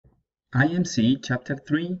IMC Chapter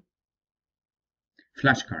 3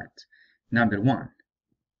 Flashcards. Number 1.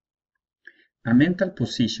 A mental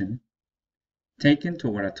position taken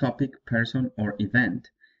toward a topic, person, or event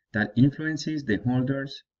that influences the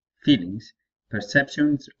holder's feelings,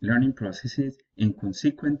 perceptions, learning processes, and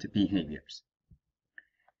consequent behaviors.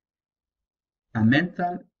 A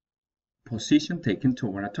mental position taken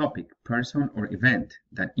toward a topic, person, or event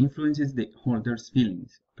that influences the holder's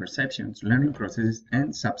feelings, perceptions, learning processes,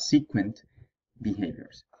 and subsequent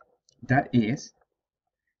behaviors. That is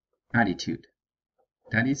attitude.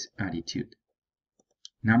 That is attitude.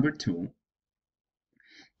 Number 2.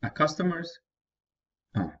 Customers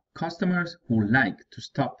who like to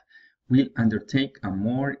stop will undertake a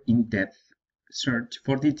more in-depth search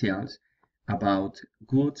for details about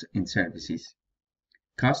goods and services.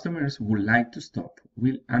 Customers who like to stop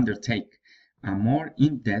will undertake a more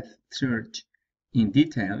in-depth search in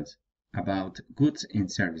details about goods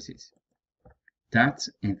and services. That's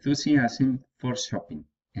enthusiasm for shopping.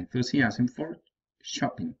 Enthusiasm for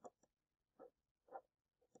shopping.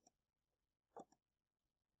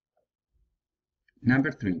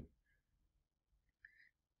 Number 3.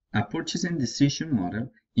 A purchasing decision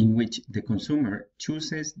model in which the consumer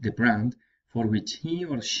chooses the brand for which he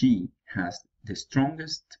or she has the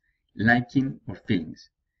strongest liking or feelings.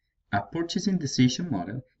 A purchasing decision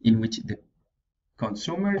model in which the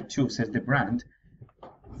consumer chooses the brand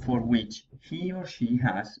for which he or she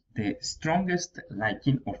has the strongest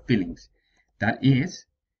liking or feelings. That is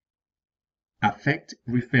affect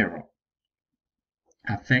referral.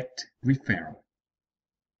 Affect referral.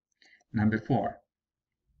 Number 4.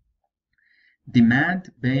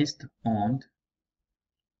 Demand based on,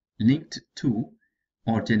 linked to,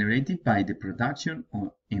 or generated by the production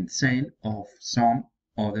and sale of some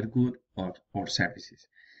other good or services.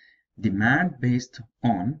 Demand based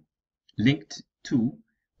on, linked to,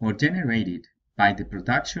 or generated by the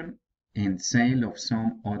production and sale of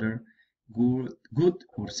some other good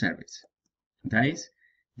or service. That is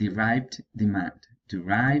derived demand.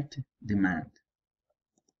 Derived demand.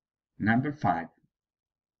 Number 5.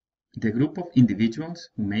 The group of individuals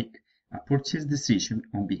who make a purchase decision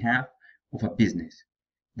on behalf of a business.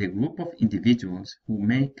 The group of individuals who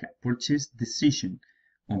make a purchase decision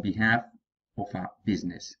on behalf of a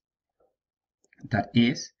business. That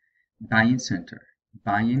is buying center.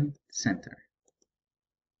 Buying center.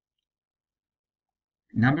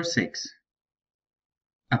 Number 6.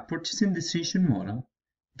 A purchasing decision model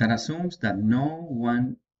that assumes that no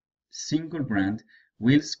one single brand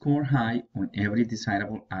will score high on every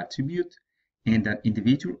desirable attribute, and that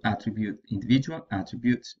individual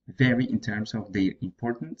attributes vary in terms of their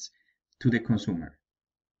importance to the consumer.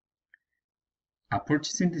 A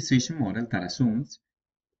purchasing decision model that assumes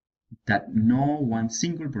that no one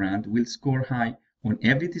single brand will score high on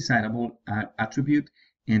every desirable attribute,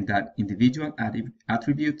 and that individual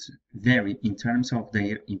attributes vary in terms of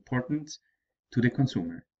their importance to the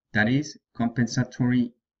consumer. That is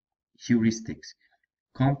compensatory heuristics.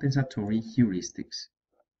 Compensatory heuristics.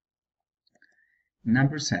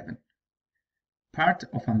 Number 7. Part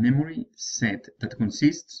of a memory set that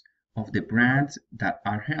consists of the brands that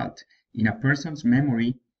are held in a person's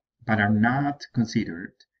memory but are not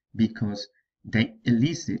considered because they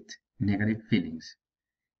elicit negative feelings.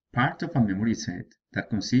 Part of a memory set that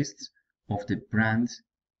consists of the brands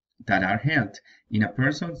that are held in a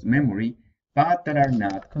person's memory but that are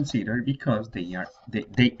not considered because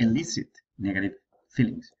they elicit negative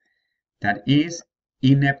feelings. That is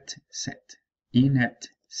inept set. Inept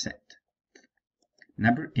set.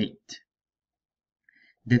 Number 8.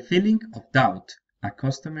 The feeling of doubt a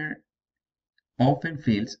customer often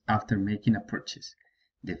feels after making a purchase.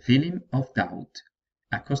 The feeling of doubt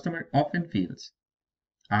a customer often feels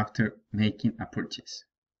after making a purchase.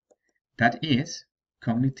 That is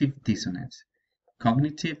cognitive dissonance.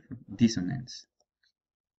 Cognitive dissonance.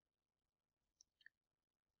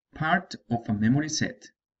 Part of a memory set.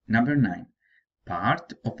 Number 9.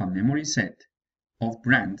 Part of a memory set of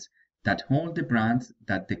brands that hold the brands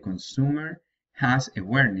that the consumer has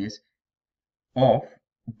awareness of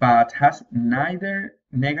but has neither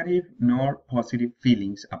negative nor positive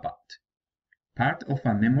feelings about. Part of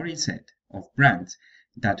a memory set of brands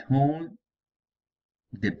that hold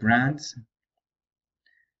the brands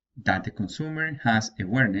that the consumer has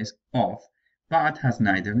awareness of but has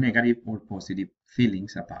neither negative or positive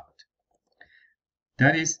feelings about.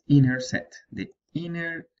 That is inert set. The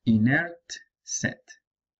inert set.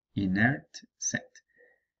 Inert set.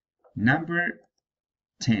 Number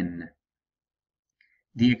 10.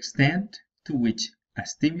 The extent to which a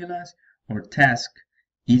stimulus or task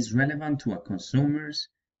is relevant to a consumer's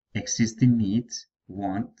existing needs,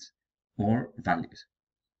 wants, or values.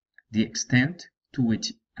 The extent to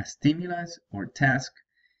which a stimulus or task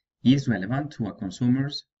is relevant to a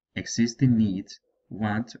consumer's existing needs,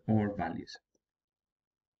 wants, or values.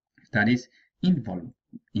 That is involvement.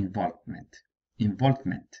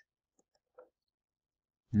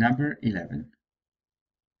 Number 11.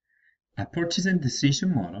 A purchasing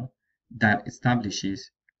decision model that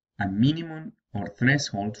establishes a minimum or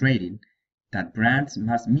threshold rating that brands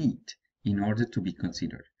must meet in order to be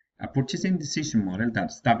considered. A purchasing decision model that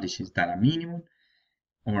establishes that a minimum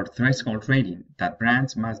or threshold rating that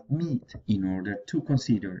brands must meet in order to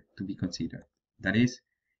be considered. That is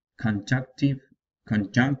conjunctive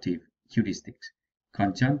heuristics.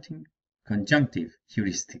 Conjunctive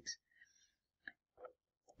heuristics.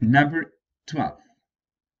 Number 12.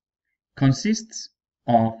 Consists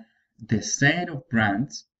of the set of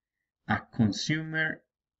brands a consumer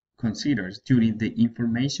considers during the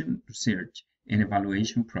information research and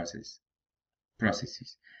evaluation processes.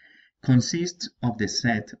 Consists of the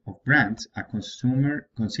set of brands a consumer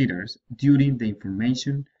considers during the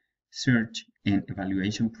information search and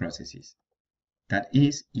evaluation processes. That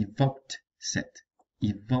is evoked set.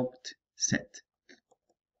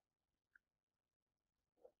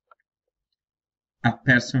 A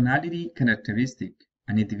personality characteristic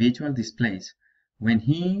an individual displays when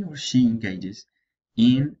he or she engages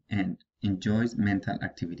in and enjoys mental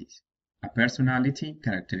activities. A personality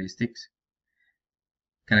characteristic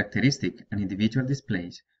an individual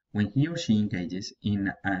displays when he or she engages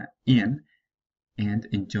in and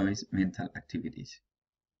enjoys mental activities.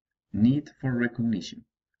 Need for recognition,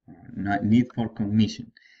 not need for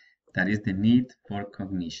cognition. That is the need for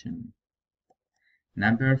cognition.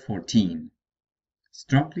 Number 14.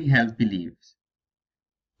 Strongly held beliefs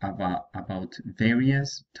about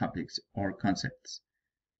various topics or concepts.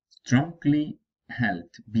 Strongly held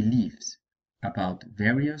beliefs about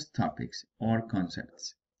various topics or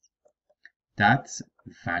concepts. That's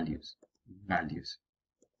values.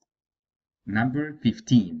 Number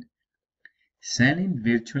 15. Selling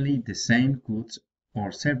virtually the same goods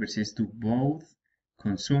or services to both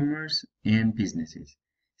consumers and businesses.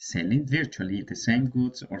 Selling virtually the same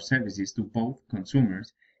goods or services to both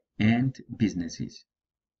consumers and businesses.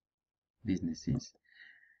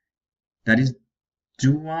 That is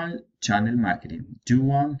dual channel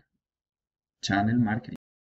marketing.